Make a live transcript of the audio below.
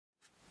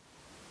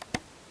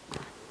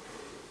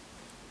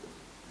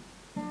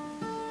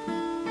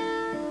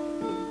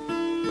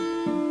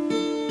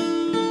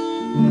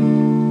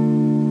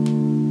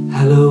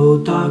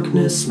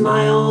darkness,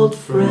 my old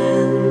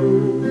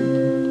friend,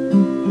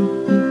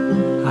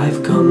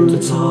 I've come to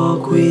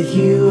talk with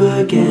you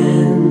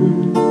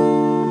again,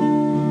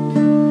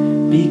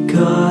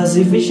 because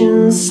a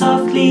vision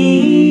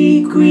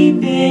softly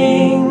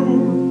creeping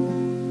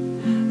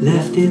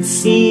left its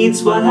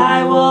seeds while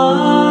I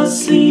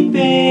was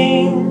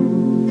sleeping,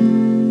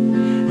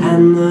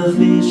 and the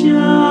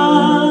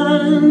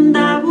vision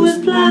that was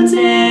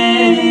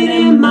planted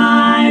in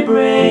my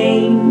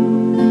brain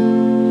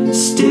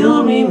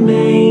still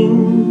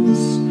remains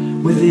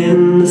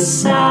within the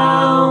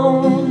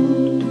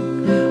sound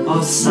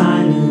of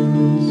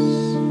silence.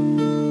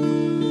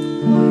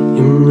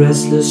 In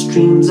restless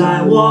dreams I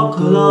walk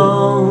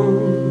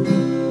alone,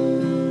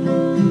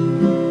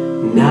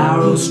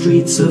 narrow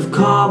streets of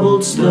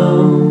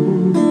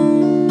cobblestone,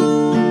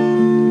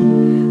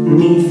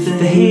 'neath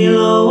the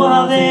halo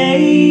of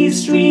a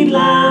street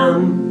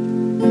lamp.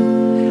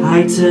 I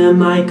turn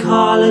my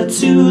collar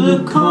to the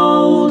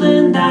cold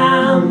and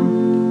damp,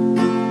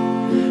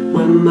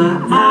 when my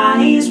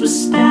eyes were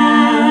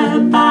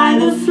stabbed by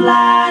the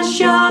flash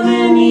of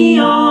a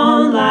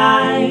neon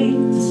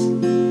light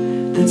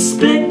that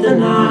split the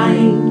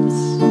night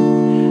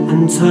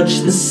and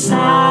touched the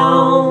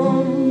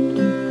sound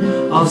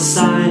of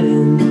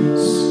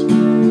silence.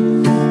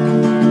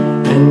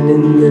 And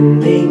in the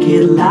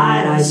naked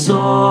light I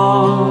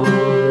saw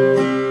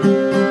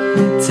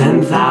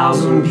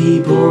 10,000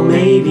 people,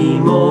 maybe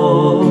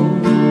more,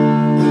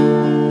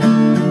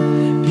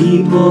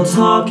 people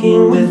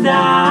talking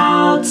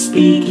without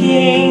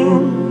speaking,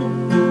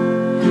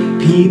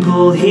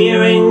 people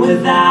hearing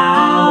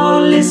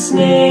without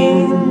listening,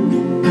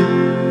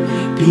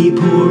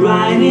 people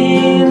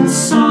writing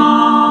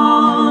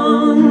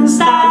songs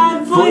that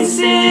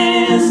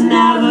voices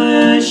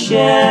never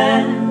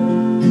share.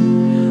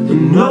 But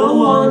no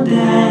one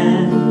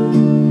dared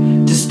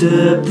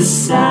disturb the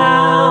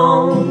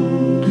sound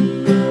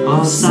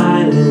of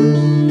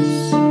silence.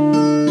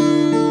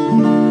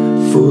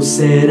 Fool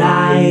said,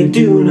 I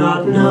do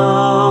not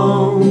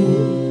know.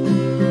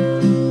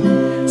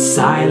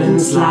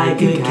 Silence like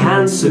a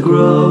cancer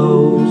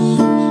grows.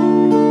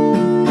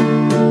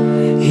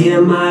 Hear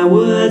my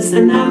words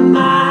and I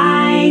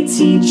might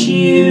teach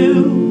you.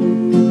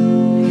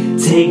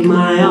 Take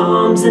my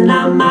arms and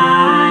I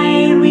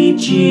might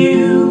reach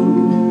you.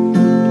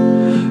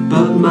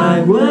 But my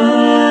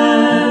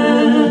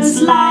words,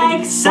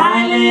 like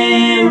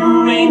silent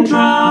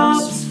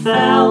raindrops,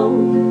 fell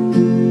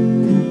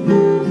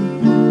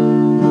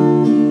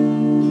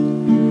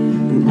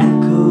and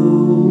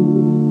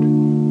echoed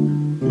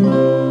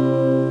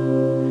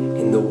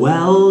in the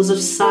wells of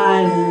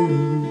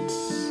silence.